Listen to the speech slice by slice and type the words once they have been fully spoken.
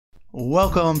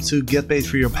Welcome to Get Paid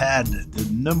for Your Pad, the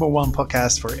number one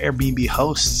podcast for Airbnb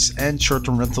hosts and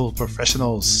short-term rental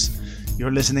professionals.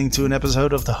 You're listening to an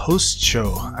episode of The Host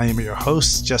Show. I am your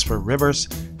host, Jasper Rivers,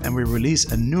 and we release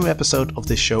a new episode of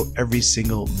this show every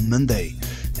single Monday.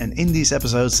 And in these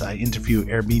episodes, I interview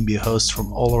Airbnb hosts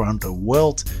from all around the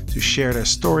world to share their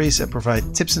stories and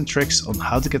provide tips and tricks on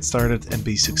how to get started and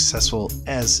be successful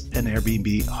as an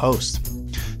Airbnb host.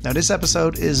 Now, this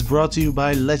episode is brought to you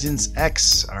by Legends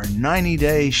X, our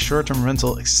 90-day short-term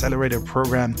rental accelerator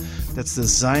program that's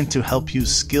designed to help you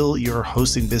scale your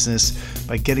hosting business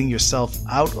by getting yourself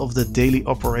out of the daily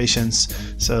operations,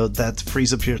 so that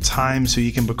frees up your time so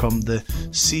you can become the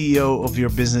CEO of your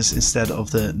business instead of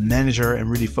the manager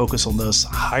and really focus on those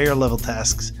higher level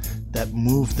tasks that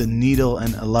move the needle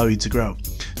and allow you to grow.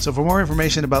 So for more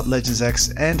information about Legends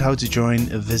X and how to join,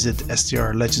 visit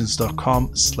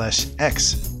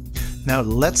strlegends.com/x. Now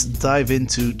let's dive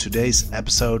into today's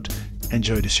episode.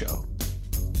 Enjoy the show.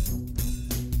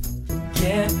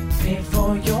 Get paid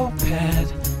for your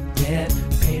pad. Get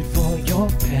paid for your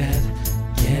pad.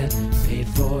 Get paid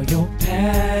for your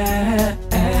pad.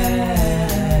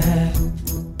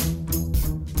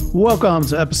 Welcome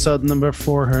to episode number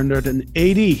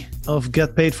 480 of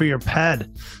Get Paid for Your Pad.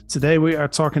 Today we are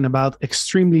talking about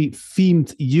extremely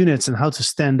themed units and how to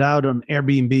stand out on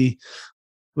Airbnb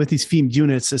with these themed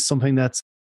units is something that's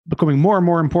becoming more and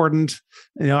more important.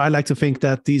 I like to think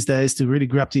that these days, to really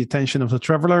grab the attention of the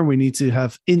traveler, we need to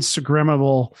have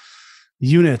Instagrammable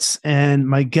units. And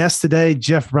my guest today,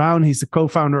 Jeff Brown, he's the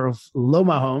co-founder of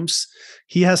Loma Homes.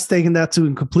 He has taken that to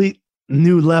a complete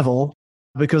new level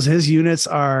because his units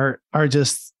are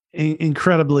just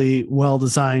incredibly well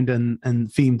designed and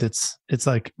themed. It's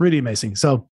like really amazing.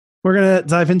 So we're going to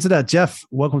dive into that. Jeff,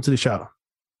 welcome to the show.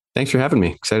 Thanks for having me.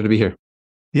 Excited to be here.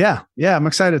 Yeah, I'm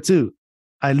excited too.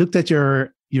 I looked at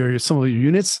your some of your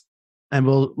units, and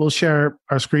we'll share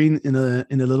our screen in a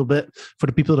little bit for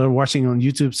the people that are watching on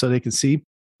YouTube so they can see.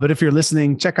 But if you're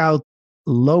listening, check out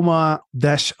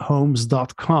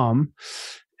loma-homes.com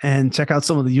and check out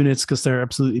some of the units because they're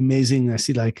absolutely amazing. I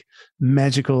see like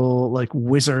magical, like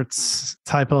wizards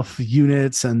type of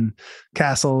units and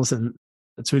castles, and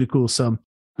it's really cool. So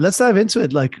let's dive into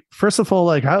it. Like, first of all,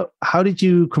 like how did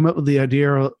you come up with the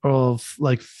idea of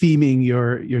like theming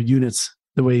your units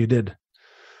the way you did?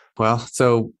 Well,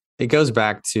 so it goes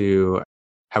back to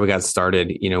how we got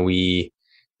started.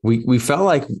 We felt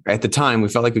like at the time, we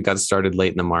felt like we got started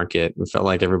late in the market. We felt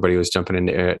like everybody was jumping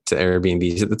into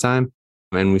Airbnbs at the time.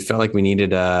 And we felt like we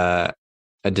needed a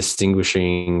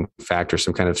distinguishing factor,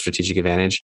 some kind of strategic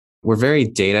advantage. We're very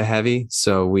data heavy.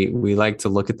 So we like to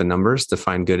look at the numbers to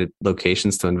find good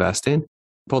locations to invest in.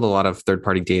 Pulled a lot of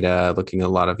third-party data, looking at a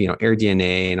lot of,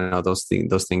 AirDNA and all those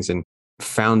things, and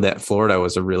found that Florida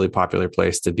was a really popular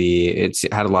place to be. It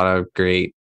had a lot of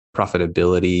great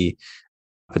profitability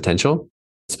potential,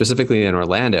 specifically in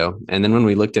Orlando. And then when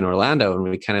we looked in Orlando and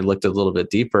we kind of looked a little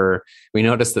bit deeper, we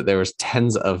noticed that there was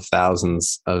tens of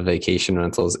thousands of vacation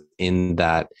rentals in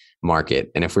that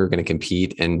market. And if we were going to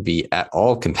compete and be at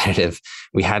all competitive,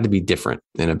 we had to be different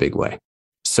in a big way.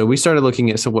 So we started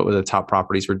looking at what were the top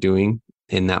properties we're doing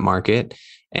in that market.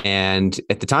 And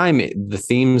at the time, the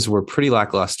themes were pretty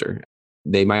lackluster.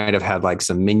 They might have had like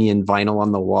some Minion vinyl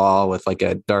on the wall with like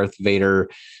a Darth Vader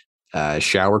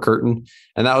shower curtain.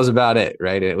 And that was about it,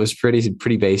 right? It was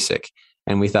pretty basic.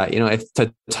 And we thought, if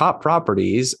the top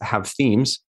properties have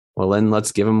themes, well, then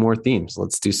let's give them more themes.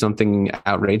 Let's do something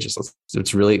outrageous.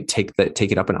 Let's really take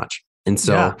it up a notch. And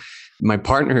so my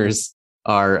partners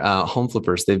are home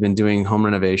flippers. They've been doing home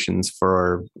renovations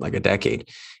for like a decade.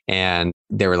 And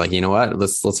they were like, you know what,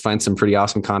 let's find some pretty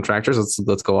awesome contractors.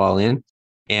 Let's go all in.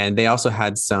 And they also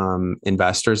had some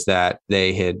investors that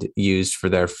they had used for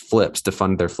their flips to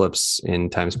fund their flips in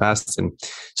times past. And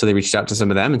so they reached out to some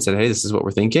of them and said, hey, this is what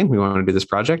we're thinking. We want to do this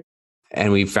project.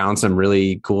 And we found some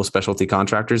really cool specialty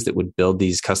contractors that would build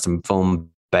these custom foam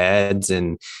beds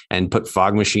and put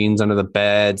fog machines under the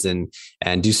beds and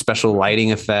do special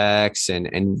lighting effects.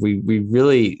 And we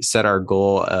really set our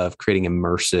goal of creating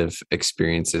immersive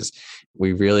experiences.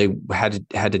 We really had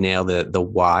to nail the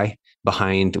why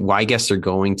behind why guests are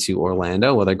going to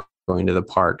Orlando, well, they're going to the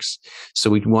parks.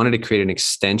 So we wanted to create an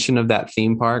extension of that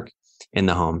theme park in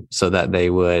the home so that they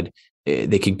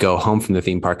could go home from the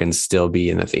theme park and still be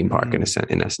in the theme park in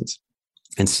essence.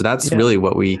 And so that's really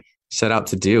what we set out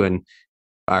to do. And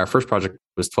our first project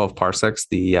was 12 Parsecs,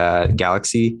 the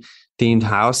Galaxy themed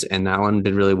house. And that one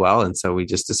did really well. And so we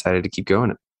just decided to keep going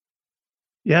it.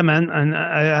 Yeah, man. And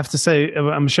I have to say,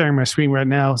 I'm sharing my screen right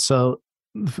now. So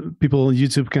people on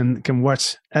YouTube can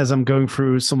watch as I'm going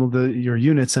through some of your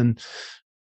units. And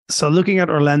So looking at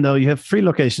Orlando, you have 3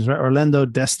 locations, right? Orlando,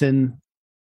 Destin,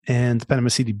 and Panama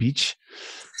City Beach.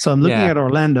 So I'm looking at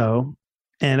Orlando,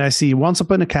 and I see Once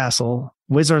Upon a Castle,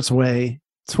 Wizard's Way,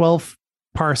 12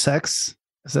 parsecs.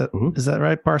 Is that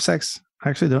right? Parsecs? I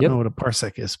actually don't know what a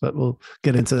parsec is, but we'll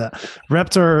get into that.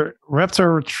 Raptor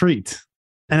Retreat.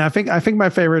 And I think my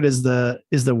favorite is the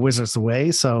Wizard's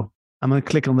Way. So I'm going to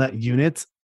click on that unit,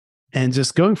 and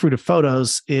just going through the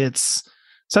photos, it's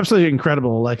absolutely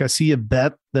incredible. Like I see a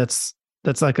bed that's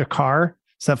like a car.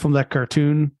 Is that from that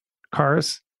cartoon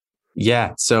Cars?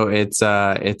 Yeah. So it's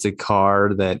a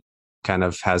car that kind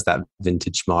of has that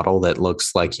vintage model that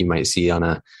looks like you might see on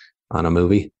a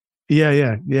movie.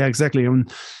 Yeah, exactly.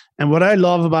 And what I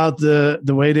love about the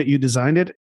way that you designed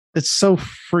it, it's so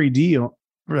 3D.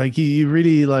 Like you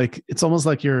really like, it's almost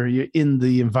like you're in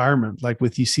the environment. Like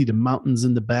you see the mountains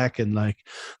in the back, and like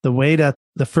the way that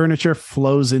the furniture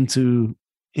flows into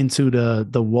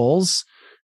the walls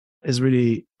is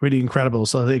really, really incredible.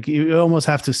 So like you almost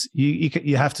have to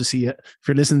you have to see it. If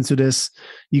you're listening to this,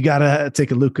 you gotta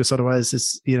take a look, because otherwise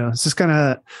it's just kind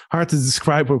of hard to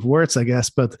describe with words, I guess.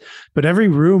 But every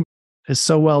room is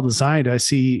so well designed. I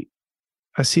see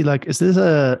like, is this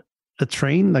a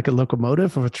train, like a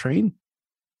locomotive of a train?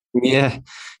 Yeah,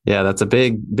 that's a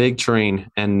big train,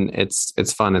 and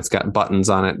it's fun. It's got buttons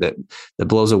on it that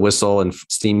blows a whistle, and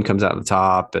steam comes out the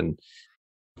top, and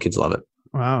kids love it.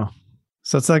 Wow.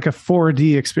 So it's like a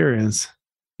 4D experience.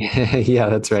 Yeah,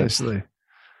 that's right. Essentially.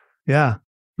 Yeah.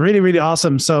 Really, really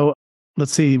awesome. So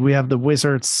let's see. We have the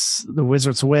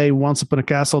Wizard's Way, Once Upon a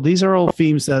Castle. These are all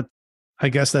themes that I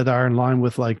guess that are in line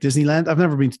with like Disneyland. I've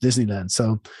never been to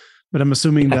Disneyland, but I'm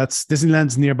assuming that's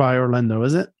Disneyland's nearby Orlando,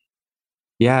 is it?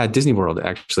 Yeah, Disney World,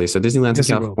 actually. So Disneyland's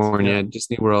in California. Yeah.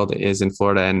 Disney World is in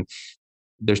Florida, and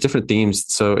there's different themes.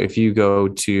 So if you go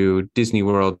to Disney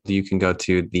World, you can go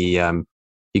to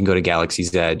you can go to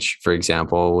Galaxy's Edge, for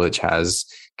example, which has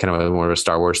kind of a more of a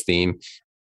Star Wars theme.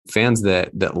 Fans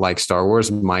that like Star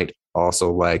Wars might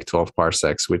also like 12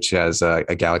 Parsecs, which has a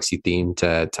galaxy theme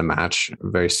to match,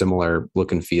 very similar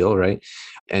look and feel, right?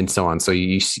 And so on. So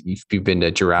if you've been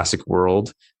to Jurassic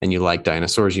World and you like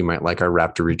dinosaurs, you might like our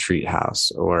Raptor Retreat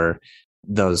House, or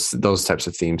those types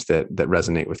of themes that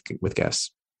resonate with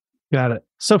guests. Got it.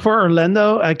 So for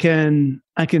Orlando, I can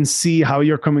see how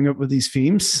you're coming up with these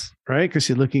themes, right? Because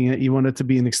you want it to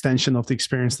be an extension of the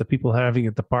experience that people are having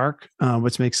at the park,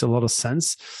 which makes a lot of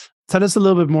sense. Tell us a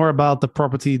little bit more about the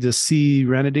property, the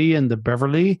Serenity and the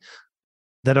Beverly,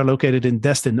 that are located in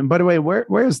Destin. And by the way,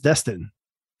 where is Destin?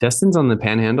 Destin's on the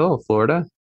Panhandle of Florida.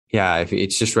 Yeah,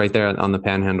 it's just right there on the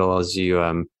Panhandle as you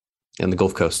on the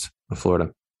Gulf Coast of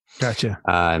Florida. Gotcha.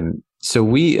 So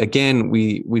we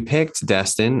picked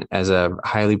Destin as a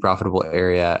highly profitable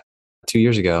area 2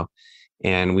 years ago,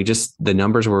 and the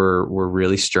numbers were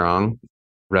really strong.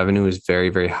 Revenue is very,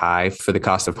 very high for the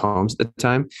cost of homes at the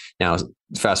time. Now,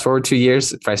 fast forward 2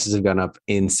 years, prices have gone up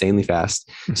insanely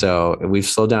fast. So we've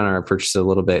slowed down our purchases a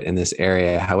little bit in this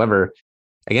area. However,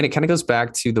 again, it kind of goes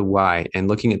back to the why and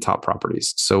looking at top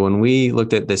properties. So when we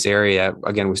looked at this area,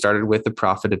 again, we started with the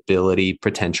profitability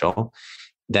potential.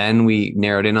 Then we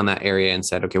narrowed in on that area and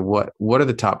said, okay, what are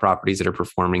the top properties that are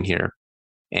performing here?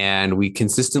 And we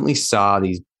consistently saw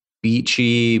these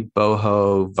beachy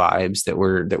boho vibes that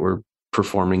were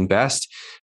performing best.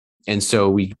 And so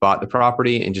we bought the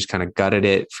property and just kind of gutted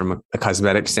it from a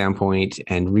cosmetic standpoint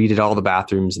and redid all the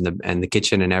bathrooms and the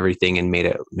kitchen and everything, and made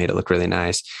it look really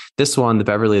nice. This one, the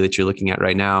Beverly that you're looking at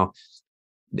right now,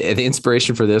 the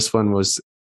inspiration for this one was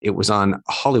on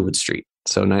Hollywood Street.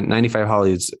 So 95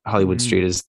 Hollywood Street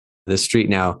is the street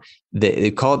now.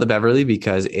 They call it the Beverly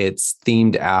because it's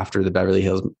themed after the Beverly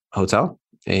Hills Hotel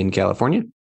in California.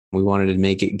 We wanted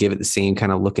to give it the same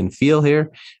kind of look and feel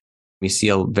here. We see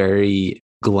a very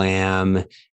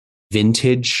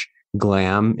vintage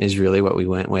glam is really what we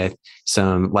went with.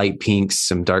 Some light pinks,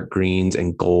 some dark greens,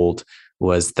 and gold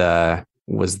was the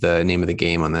name of the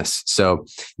game on this. So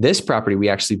this property we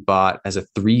actually bought as a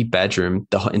 3-bedroom.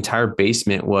 The entire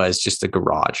basement was just a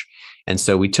garage. And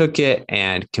so we took it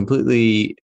and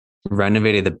completely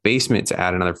renovated the basement to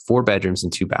add another 4 bedrooms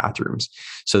and 2 bathrooms.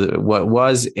 So what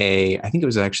was we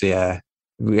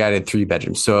added 3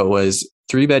 bedrooms. So it was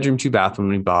 3-bedroom, 2-bath when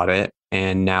we bought it.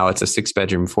 And now it's a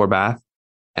 6-bedroom, 4-bath.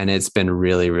 And it's been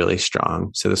really, really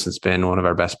strong. So this has been one of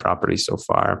our best properties so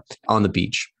far on the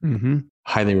beach. Mm-hmm.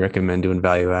 Highly recommend doing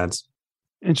value adds.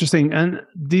 Interesting. And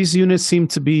these units seem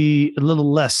to be a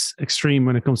little less extreme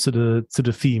when it comes to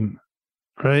the theme,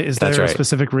 right? Is there a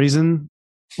specific reason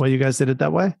why you guys did it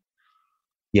that way?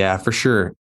 Yeah, for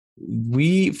sure.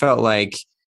 We felt like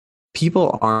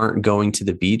people aren't going to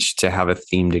the beach to have a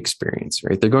themed experience,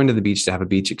 right? They're going to the beach to have a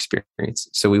beach experience.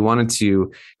 So we wanted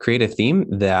to create a theme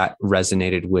that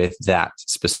resonated with that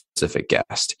specific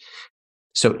guest.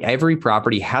 So every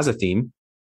property has a theme,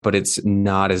 but it's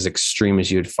not as extreme as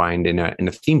you would find in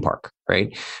a theme park,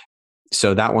 right?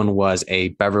 So that one was a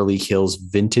Beverly Hills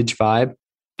vintage vibe.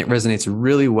 It resonates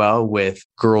really well with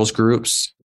girls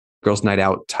groups, girls night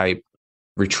out type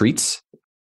retreats.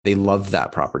 They love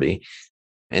that property.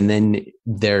 And then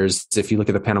if you look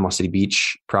at the Panama City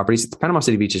Beach properties, the Panama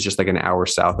City Beach is just like an hour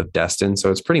south of Destin. So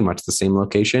it's pretty much the same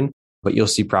location, but you'll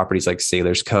see properties like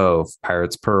Sailor's Cove,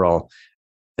 Pirates Pearl,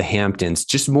 the Hamptons,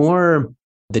 just more,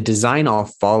 the design all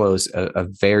follows a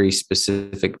very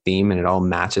specific theme and it all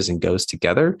matches and goes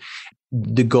together.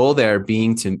 The goal there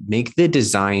being to make the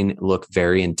design look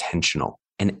very intentional,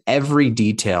 and every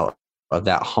detail of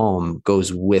that home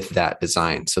goes with that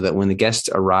design, so that when the guest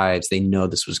arrives, they know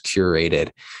this was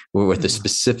curated with a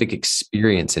specific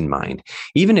experience in mind.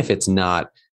 Even if it's not,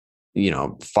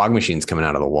 fog machines coming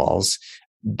out of the walls,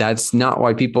 that's not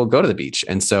why people go to the beach.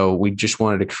 And so we just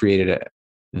wanted to create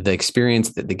the experience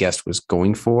that the guest was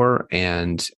going for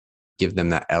and give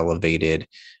them that elevated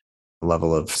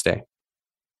level of stay.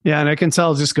 Yeah. And I can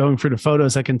tell just going through the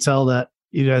photos, I can tell that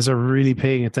you guys are really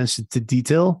paying attention to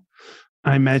detail.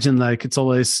 I imagine it's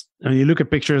always, when you look at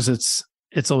pictures, it's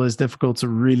always difficult to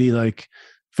really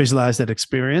visualize that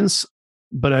experience.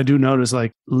 But I do notice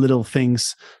little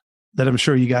things that I'm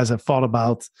sure you guys have thought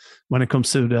about when it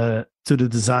comes to the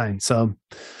design. So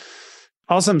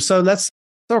awesome. So let's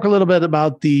talk a little bit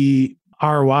about the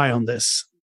ROI on this,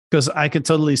 because I can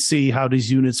totally see how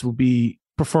these units will be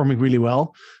performing really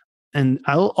well. And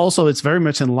also, it's very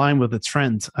much in line with the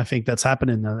trend. I think that's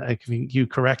happening. I think you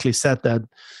correctly said that,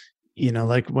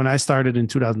 when I started in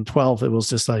 2012, it was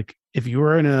just if you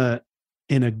were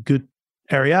in a good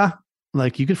area,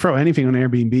 you could throw anything on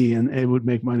Airbnb and it would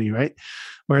make money, right?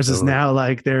 Whereas it's now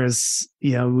there's,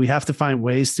 we have to find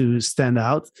ways to stand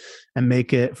out and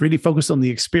make it really focused on the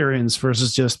experience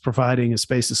versus just providing a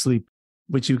space to sleep,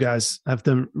 which you guys have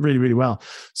done really, really well.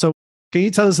 So can you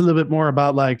tell us a little bit more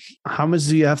about how much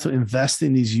do you have to invest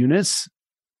in these units,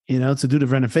 to do the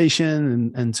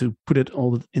renovation and to put it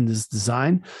all in this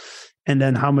design? And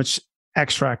then how much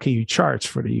extra can you charge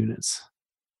for the units?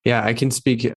 Yeah, I can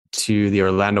speak to the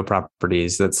Orlando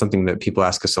properties. That's something that people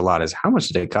ask us a lot, is how much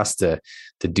did it cost to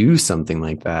do something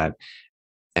like that?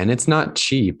 And it's not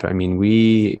cheap. I mean,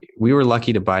 we were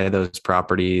lucky to buy those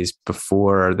properties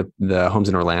before the homes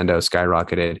in Orlando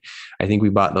skyrocketed. I think we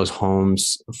bought those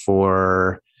homes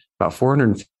for about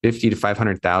 $450,000 to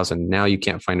 $500,000. Now you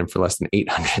can't find them for less than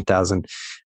 $800,000.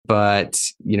 But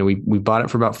we bought it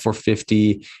for about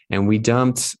 $450,000, and we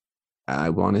dumped,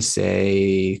 I want to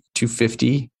say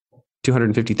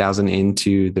 $250,000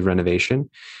 into the renovation.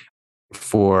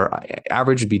 For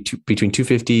average would be between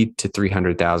 $250,000 to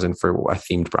 $300,000 for a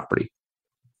themed property.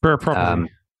 Per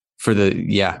property. For the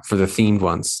themed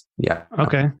ones. Yeah.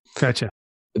 Okay. Gotcha.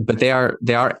 But they are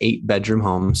 8-bedroom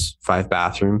homes,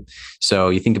 5-bathroom. So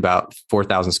you think about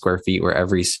 4,000 square feet, where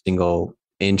every single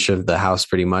inch of the house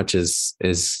pretty much is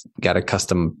got a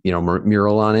custom,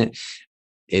 mural on it.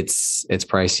 It's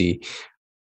pricey.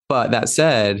 But that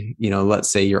said, let's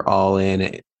say you're all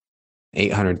in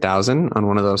 $800,000 on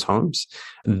one of those homes,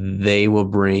 they will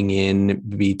bring in,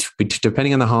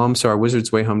 depending on the home. So our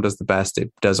Wizard's Way home does the best.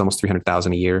 It does almost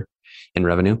 $300,000 a year in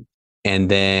revenue. And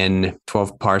then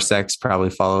 12 Parsecs probably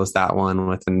follows that one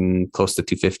within close to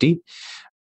 $250,000.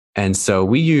 And so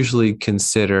we usually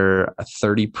consider a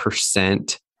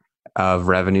 30% of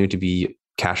revenue to be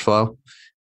cash flow.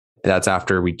 That's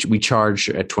after we charge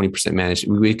a 20%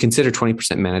 management. We consider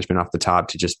 20% management off the top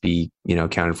to just be,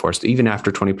 accounted for. So even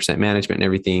after 20% management and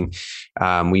everything,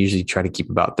 we usually try to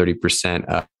keep about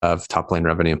 30% of top line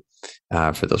revenue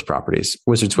for those properties.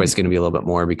 Wizard's Way is going to be a little bit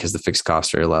more because the fixed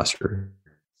costs are a lesser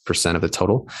percent of the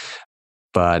total.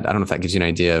 But I don't know if that gives you an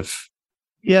idea of.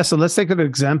 Yeah. So let's take an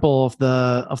example of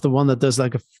the one that does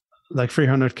like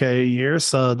 $300K a year.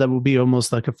 So that would be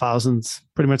almost like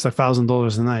pretty much like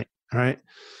 $1,000 a night. Right.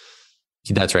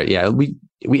 That's right. Yeah. We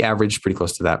average pretty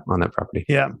close to that on that property.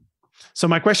 Yeah. So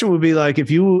my question would be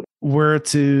if you would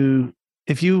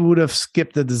have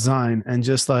skipped the design and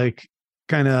just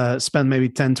kind of spend maybe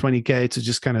 10, 20K to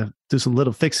just kind of do some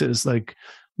little fixes,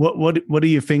 what do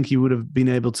you think you would have been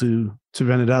able to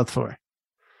rent it out for?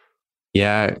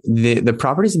 Yeah. The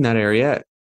properties in that area,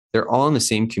 they're all in the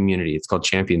same community. It's called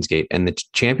Champions Gate, and the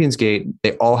Champions Gate,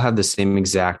 they all have the same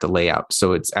exact layout.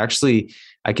 So it's actually,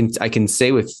 I can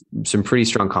say with some pretty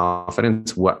strong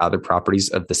confidence what other properties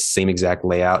of the same exact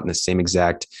layout and the same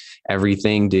exact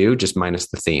everything do, just minus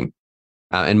the theme.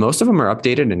 And most of them are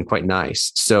updated and quite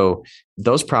nice. So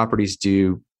those properties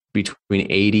do between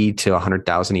 80 to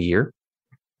 100,000 a year.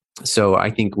 So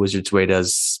I think Wizard's Way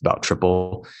does about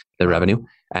triple the revenue,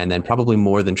 and then probably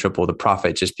more than triple the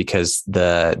profit, just because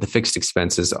the fixed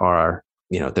expenses are,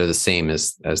 they're the same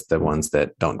as the ones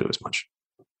that don't do as much.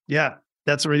 Yeah,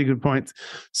 that's a really good point.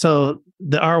 So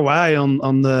the ROI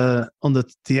on the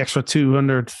extra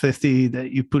 250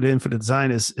 that you put in for the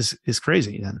design is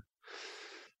crazy then.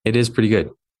 It is pretty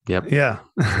good. Yep. Yeah.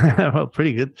 Well,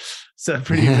 pretty good. So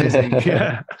pretty amazing.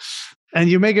 Yeah. And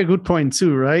you make a good point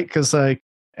too, right? Because like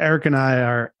Eric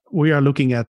and we are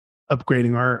looking at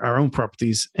upgrading our own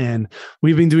properties, and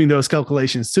we've been doing those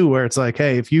calculations too, where it's like,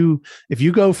 hey, if you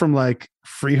go from like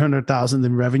 300,000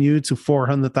 in revenue to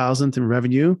 400,000 in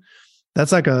revenue,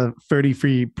 that's like a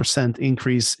 33%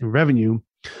 increase in revenue,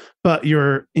 but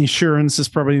your insurance is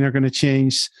probably not going to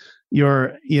change.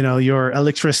 Your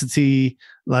electricity,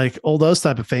 like all those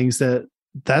type of things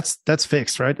that's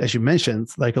fixed, right? As you mentioned,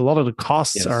 like a lot of the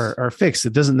costs are fixed.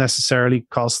 It doesn't necessarily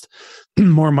cost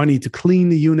more money to clean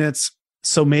the units.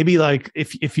 So maybe like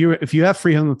if you have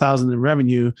 300,000 in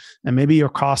revenue, and maybe your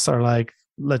costs are like,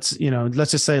 let's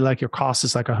just say like your cost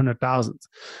is like 100,000,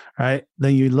 right?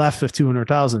 Then you left with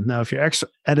 200,000. Now, if you're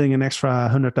adding an extra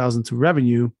 100,000 to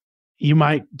revenue, you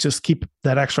might just keep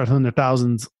that extra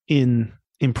 100,000 in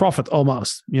profit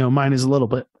almost, minus a little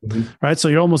bit, right? So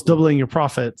you're almost doubling your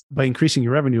profit by increasing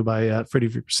your revenue by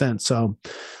 33%. So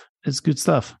it's good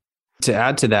stuff. To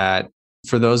add to that,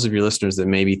 for those of your listeners that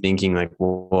may be thinking like,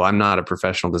 well, I'm not a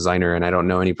professional designer and I don't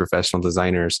know any professional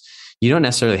designers. You don't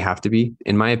necessarily have to be.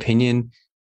 In my opinion,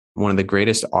 one of the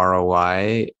greatest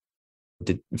ROI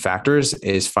factors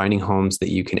is finding homes that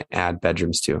you can add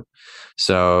bedrooms to.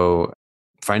 So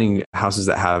finding houses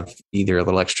that have either a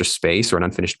little extra space or an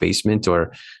unfinished basement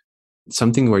or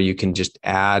something where you can just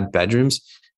add bedrooms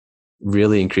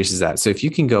really increases that. So if you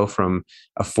can go from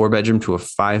a 4-bedroom to a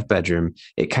 5-bedroom,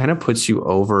 it kind of puts you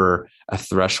over a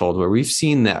threshold where we've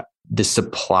seen that the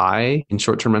supply in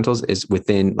short-term rentals is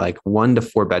within like 1 to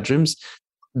 4 bedrooms.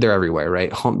 They're everywhere,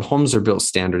 right? Homes are built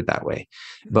standard that way.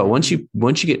 But once you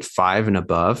get 5 and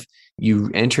above,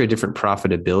 you enter a different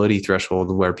profitability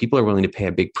threshold where people are willing to pay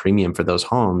a big premium for those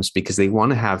homes because they want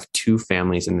to have 2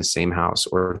 families in the same house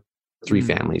or 3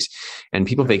 families. And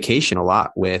people vacation a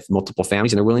lot with multiple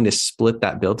families, and they're willing to split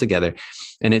that bill together.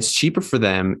 And it's cheaper for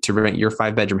them to rent your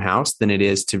 5-bedroom house than it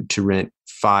is to rent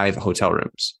 5 hotel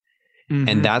rooms.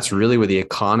 And that's really where the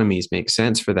economies make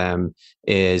sense for them,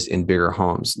 is in bigger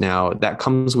homes. Now that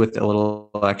comes with a little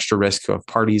extra risk of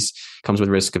parties, comes with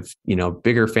risk of,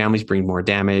 bigger families bring more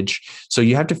damage. So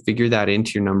you have to figure that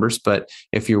into your numbers. But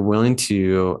if you're willing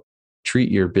to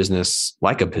treat your business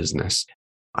like a business,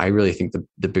 I really think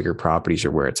the bigger properties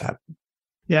are where it's at.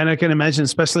 Yeah. And I can imagine,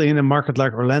 especially in a market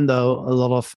like Orlando, a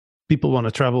lot of people want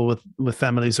to travel with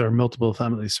families or multiple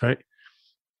families, right?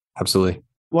 Absolutely.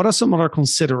 What are some other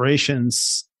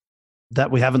considerations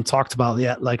that we haven't talked about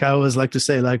yet? Like I always like to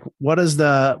say, like, what is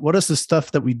the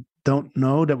stuff that we don't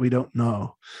know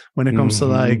when it comes to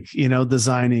like,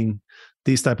 designing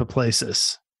these type of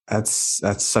places? That's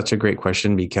such a great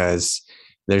question, because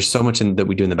there's so much that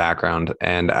we do in the background,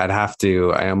 and I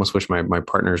almost wish my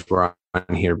partners were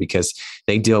on here, because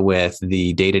they deal with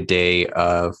the day-to-day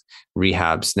of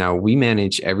rehabs. Now we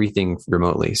manage everything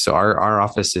remotely. So our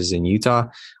office is in Utah.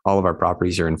 All of our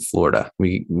properties are in Florida.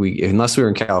 We unless we were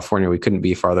in California, we couldn't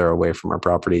be farther away from our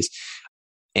properties.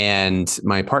 And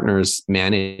my partners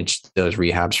manage those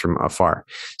rehabs from afar.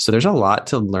 So there's a lot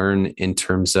to learn in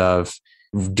terms of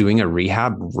doing a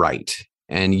rehab right.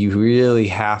 And you really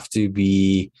have to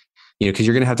be, because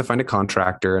you're going to have to find a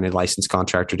contractor and a licensed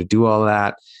contractor to do all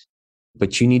that.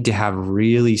 But you need to have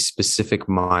really specific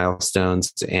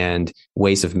milestones and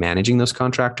ways of managing those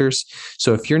contractors.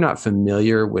 So if you're not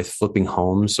familiar with flipping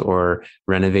homes or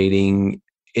renovating,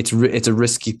 it's a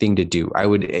risky thing to do.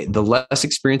 The less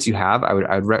experience you have,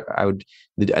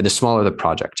 the smaller the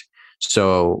project.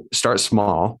 So start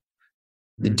small.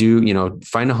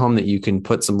 Find a home that you can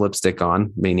put some lipstick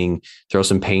on, meaning throw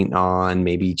some paint on,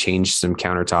 maybe change some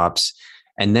countertops,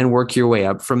 and then work your way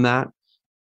up from that.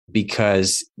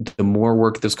 Because the more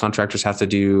work those contractors have to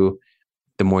do,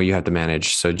 the more you have to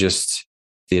manage. So just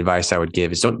the advice I would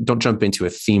give is don't jump into a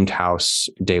themed house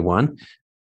day one,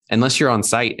 unless you're on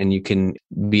site and you can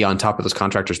be on top of those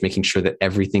contractors, making sure that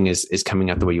everything is coming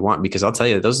out the way you want. Because I'll tell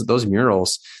you, those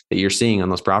murals that you're seeing on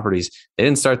those properties, they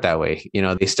didn't start that way.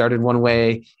 They started one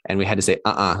way, and we had to say,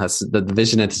 that's the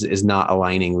vision is not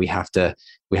aligning. We have to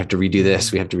redo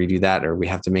this, we have to redo that, or we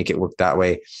have to make it work that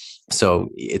way. So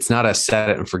it's not a set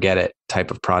it and forget it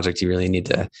type of project. You really need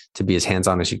to be as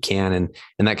hands-on as you can.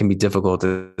 And that can be difficult,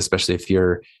 especially if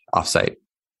you're offsite.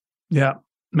 Yeah,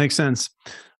 makes sense.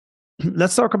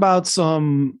 Let's talk about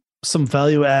some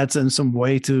value adds and some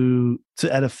way to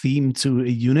add a theme to a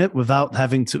unit without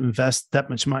having to invest that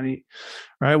much money,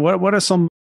 right? What are some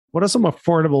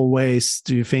affordable ways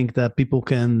do you think that people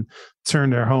can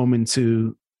turn their home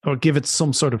into or give it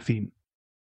some sort of theme?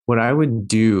 What I would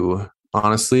do,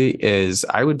 honestly, is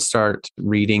I would start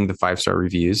reading the 5-star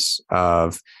reviews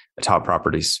of the top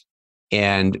properties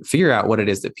and figure out what it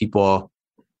is that people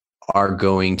are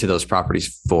going to those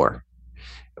properties for.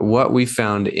 What we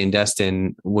found in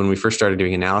Destin when we first started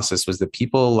doing analysis was that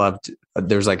people loved,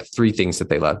 there's like 3 things that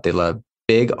they love. They love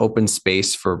big open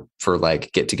space for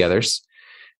like get-togethers,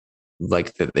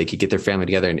 like that they could get their family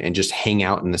together and just hang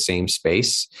out in the same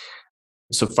space.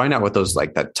 So find out what those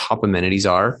like that top amenities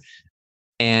are.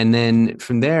 And then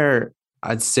from there,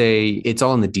 I'd say it's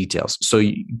all in the details. So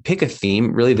you pick a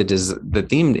theme. Really, the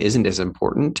theme isn't as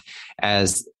important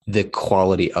as the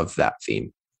quality of that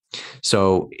theme.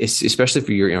 So especially if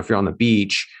you're on the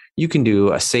beach, you can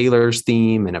do a sailor's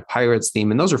theme and a pirate's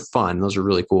theme, and those are fun. Those are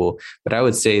really cool. But I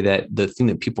would say that the thing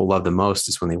that people love the most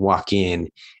is when they walk in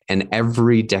and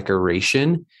every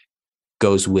decoration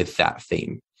goes with that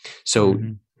theme. So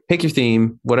pick your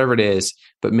theme, whatever it is,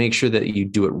 but make sure that you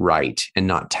do it right and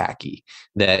not tacky.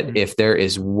 That if there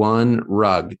is one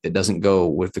rug that doesn't go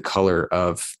with the color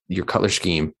of your color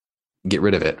scheme, get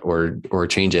rid of it or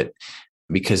change it,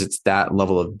 because it's that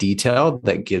level of detail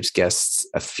that gives guests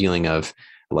a feeling of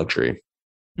luxury.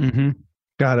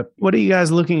 Got it. What are you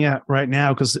guys looking at right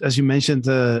now? Because as you mentioned,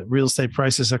 the real estate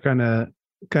prices are kind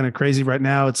of crazy right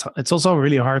now. It's also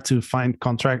really hard to find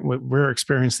contract. We're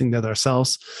experiencing that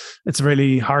ourselves. It's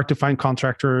really hard to find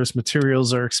contractors.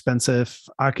 Materials are expensive.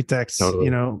 Architects, Totally.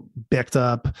 backed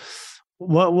up.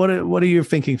 What are you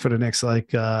thinking for the next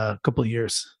couple of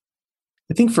years?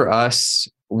 I think for us,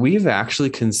 we've actually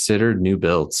considered new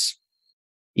builds,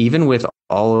 even with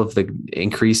all of the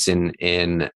increase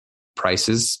in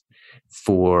prices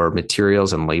for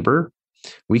materials and labor.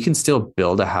 We can still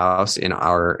build a house in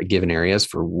our given areas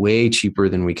for way cheaper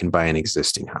than we can buy an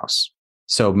existing house.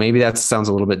 So maybe that sounds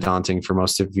a little bit daunting for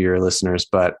most of your listeners,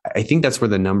 but I think that's where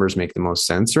the numbers make the most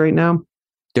sense right now.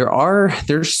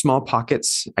 There's small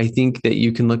pockets, I think, that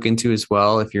you can look into as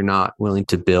well if you're not willing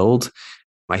to build.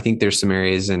 I think there's some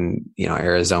areas in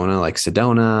Arizona, like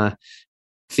Sedona.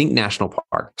 Think national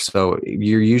park. So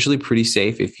you're usually pretty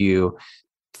safe if you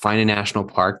find a national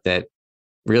park, that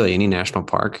really any national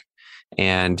park,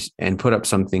 and put up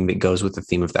something that goes with the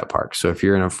theme of that park. So if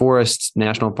you're in a forest,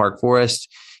 national park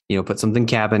forest, put something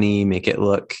cabiny, make it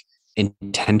look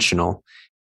intentional,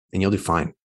 and you'll do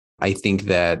fine. I think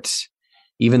that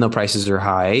even though prices are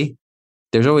high,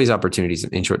 there's always opportunities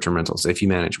in short-term rentals if you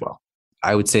manage well.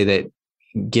 I would say that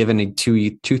given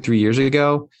 2-3 years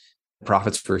ago,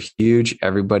 profits were huge.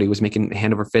 Everybody was making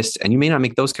hand over fist, and you may not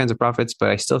make those kinds of profits, but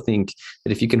I still think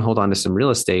that if you can hold on to some real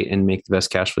estate and make the best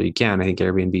cash flow you can, I think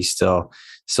Airbnb is still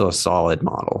a solid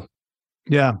model.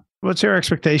 Yeah. What's your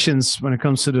expectations when it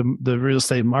comes to the real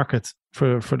estate market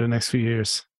for the next few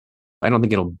years? I don't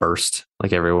think it'll burst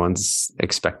like everyone's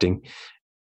expecting.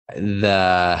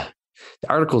 The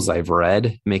articles I've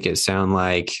read make it sound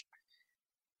like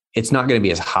it's not going to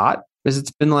be as hot as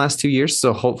it's been the last 2 years.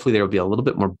 So hopefully there will be a little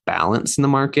bit more balance in the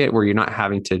market where you're not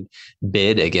having to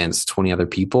bid against 20 other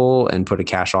people and put a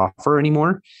cash offer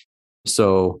anymore.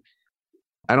 So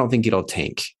I don't think it'll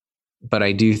tank, but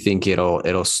I do think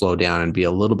it'll slow down and be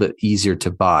a little bit easier to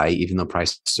buy, even though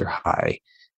prices are high.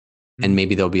 And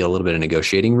maybe there'll be a little bit of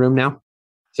negotiating room now.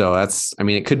 So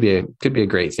it could be a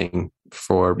great thing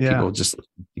for people just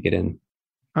to get in.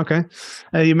 Okay.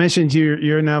 You mentioned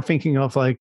you're now thinking of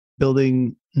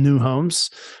building new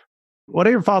homes. What are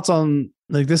your thoughts on,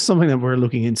 this is something that we're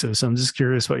looking into, so I'm just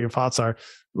curious what your thoughts are.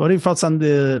 What are your thoughts on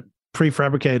the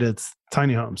prefabricated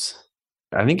tiny homes?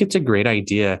 I think it's a great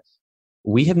idea.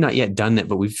 We have not yet done it,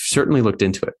 but we've certainly looked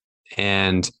into it.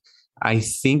 And I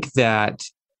think that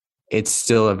it's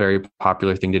still a very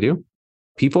popular thing to do.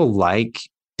 People like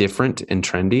different and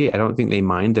trendy. I don't think they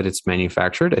mind that it's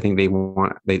manufactured. I think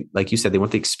like you said, they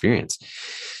want the experience.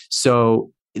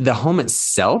 So the home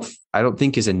itself, I don't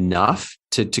think is enough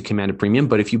to command a premium.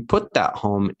 But if you put that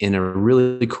home in a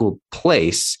really cool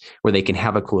place where they can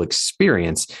have a cool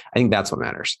experience, I think that's what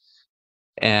matters.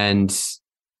 And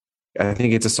I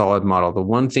think it's a solid model. The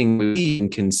one thing we've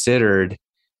considered,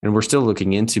 and we're still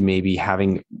looking into, maybe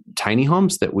having tiny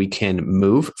homes that we can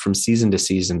move from season to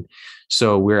season.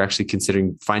 So we're actually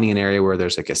considering finding an area where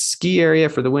there's a ski area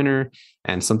for the winter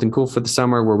and something cool for the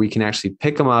summer, where we can actually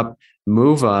pick them up,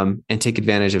 move them and take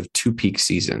advantage of 2 peak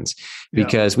seasons,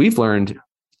 because we've learned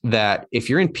that if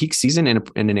you're in peak season in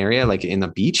an area like in the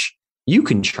beach, you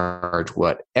can charge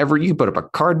whatever. You put up a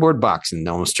cardboard box and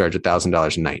almost charge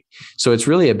 $1,000 a night. So it's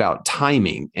really about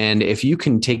timing. And if you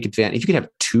can take advantage, if you can have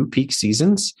 2 peak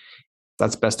seasons,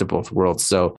 that's best of both worlds.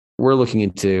 So we're looking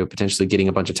into potentially getting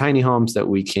a bunch of tiny homes that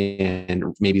we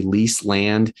can maybe lease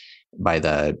land by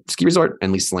the ski resort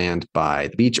and lease land by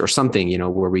the beach or something,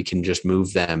 where we can just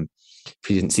move them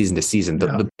season to season.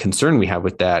 The concern we have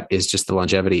with that is just the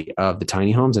longevity of the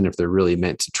tiny homes and if they're really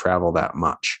meant to travel that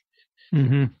much.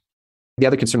 Mm-hmm. The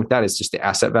other concern with that is just the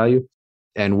asset value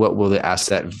and what will the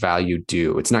asset value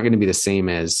do? It's not going to be the same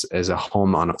as a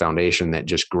home on a foundation that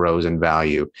just grows in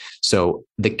value. So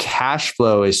the cash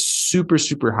flow is super,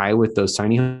 super high with those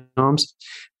tiny homes,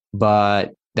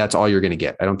 but that's all you're going to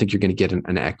get. I don't think you're going to get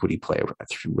an equity play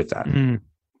with that.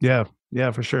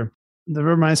 Yeah, for sure. That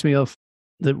reminds me of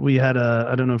that we had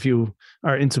I don't know if you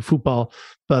are into football,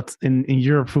 but in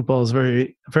Europe, football is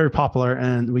very, very popular.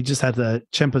 And we just had the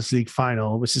Champions League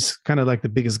final, which is kind of like the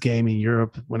biggest game in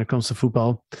Europe when it comes to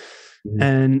football. Mm-hmm.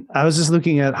 And I was just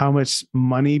looking at how much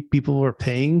money people were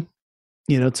paying,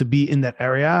 to be in that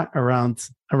area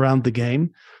around the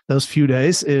game. Those few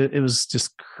days, it was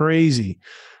just crazy.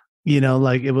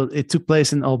 It took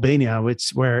place in Albania,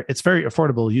 where it's very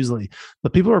affordable usually,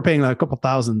 but people were paying like a couple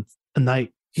thousand a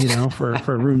night,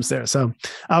 for rooms there. So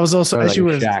I was also, as you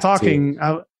were talking,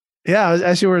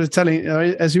 as you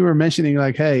were mentioning,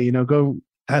 like, hey, go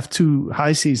have 2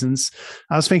 high seasons.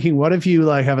 I was thinking, what if you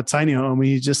like have a tiny home and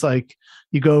you just like,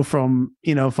 you go from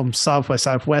South by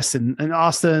Southwest in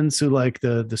Austin to like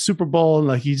the Super Bowl, and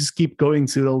like you just keep going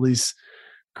to all these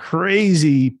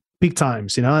crazy peak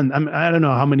times, and I don't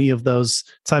know how many of those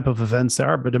type of events there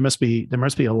are, but there must be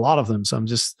a lot of them. So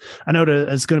I know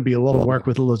that it's going to be a lot of work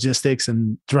with the logistics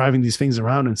and driving these things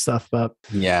around and stuff, but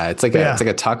it's like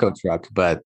a taco truck,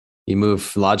 but you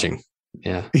move lodging.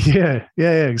 Yeah,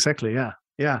 exactly. Yeah.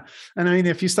 And I mean,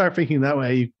 if you start thinking that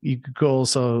way, you could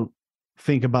also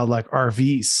think about like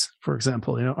RVs, for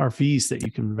example, RVs that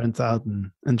you can rent out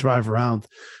and drive around.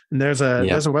 And there's a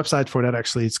website for that.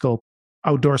 Actually, it's called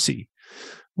Outdoorsy,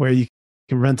 where you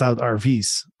can rent out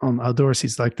RVs on Outdoorsy.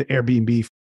 It's like the Airbnb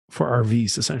for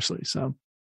RVs, essentially. So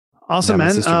awesome,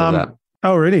 man.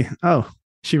 Oh, really? Oh,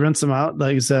 she rents them out.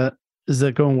 Like, is that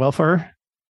going well for her?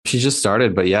 She just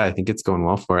started, but yeah, I think it's going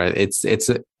well for it. It's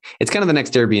kind of the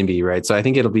next Airbnb, right? So I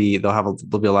think there'll be a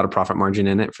lot of profit margin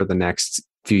in it for the next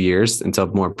few years until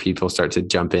more people start to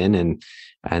jump in and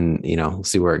we'll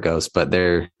see where it goes. But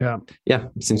it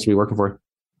seems to be working for her.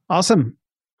 Awesome.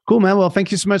 Cool, man. Well,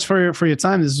 thank you so much for your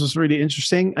time. This was really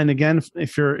interesting. And again,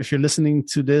 if you're listening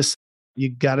to this, you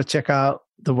got to check out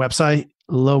the website,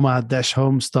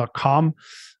 loma-homes.com.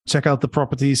 Check out the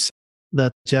properties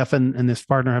that Jeff and his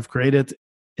partner have created.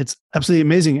 It's absolutely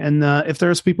amazing. And if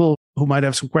there's people who might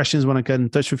have some questions, want to get in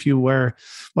touch with you,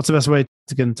 what's the best way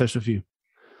to get in touch with you?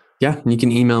 Yeah, you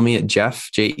can email me at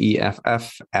Jeff, Jeff,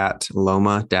 at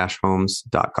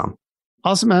loma-homes.com.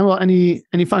 Awesome, man. Well, any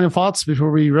final thoughts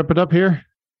before we wrap it up here?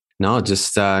 No,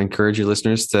 just encourage your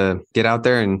listeners to get out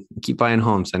there and keep buying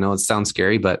homes. I know it sounds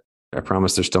scary, but I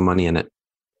promise there's still money in it.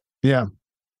 Yeah,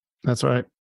 that's right.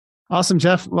 Awesome,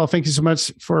 Jeff. Well, thank you so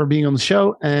much for being on the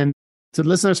show. And to the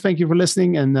listeners, thank you for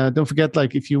listening. And don't forget,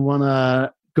 like, if you want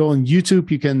to go on YouTube,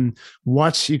 you can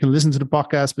listen to the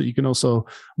podcast, but you can also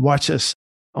watch us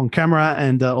on camera.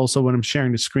 And also when I'm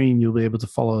sharing the screen, you'll be able to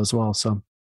follow as well. So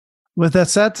with that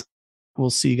said, we'll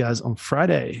see you guys on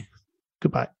Friday.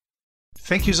 Goodbye.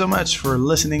 Thank you so much for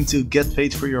listening to Get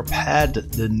Paid for Your Pad,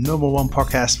 the #1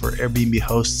 podcast for Airbnb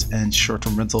hosts and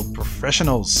short-term rental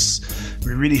professionals.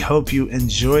 We really hope you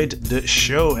enjoyed the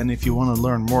show. And if you want to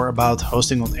learn more about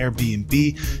hosting on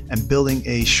Airbnb and building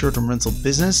a short-term rental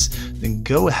business, then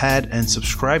go ahead and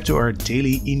subscribe to our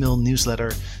daily email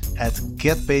newsletter at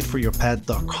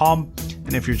getpaidforyourpad.com.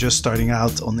 And if you're just starting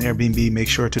out on Airbnb, make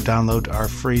sure to download our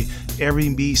free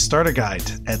Airbnb starter guide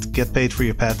at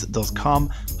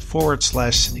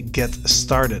getpaidforyourpad.com/get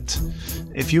started.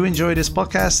 If you enjoy this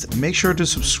podcast, make sure to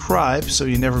subscribe so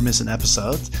you never miss an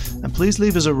episode. And please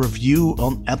leave us a review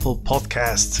on Apple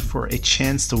Podcasts for a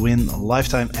chance to win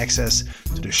lifetime access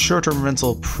to the Short-Term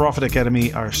Rental Profit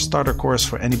Academy, our starter course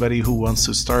for anybody who wants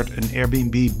to start an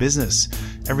Airbnb business.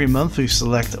 Every month we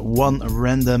select one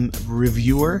random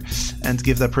reviewer and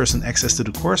give that person access to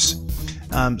the course.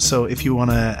 So if you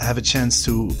want to have a chance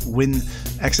to win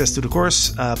access to the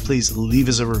course, please leave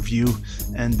us a review,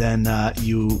 and then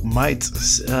you might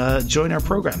join our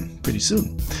program pretty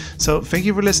soon. So thank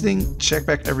you for listening. Check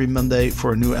back every Monday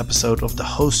for a new episode of The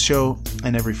Host Show,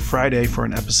 and every Friday for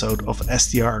an episode of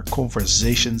STR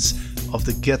Conversations of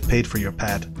the Get Paid for Your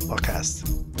Pad podcast.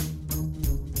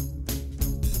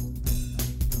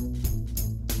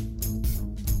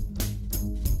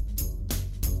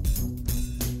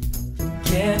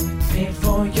 Get paid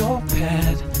for your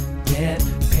pad. Get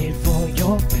paid for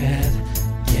your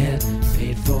pad. Get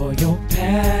paid for your pad.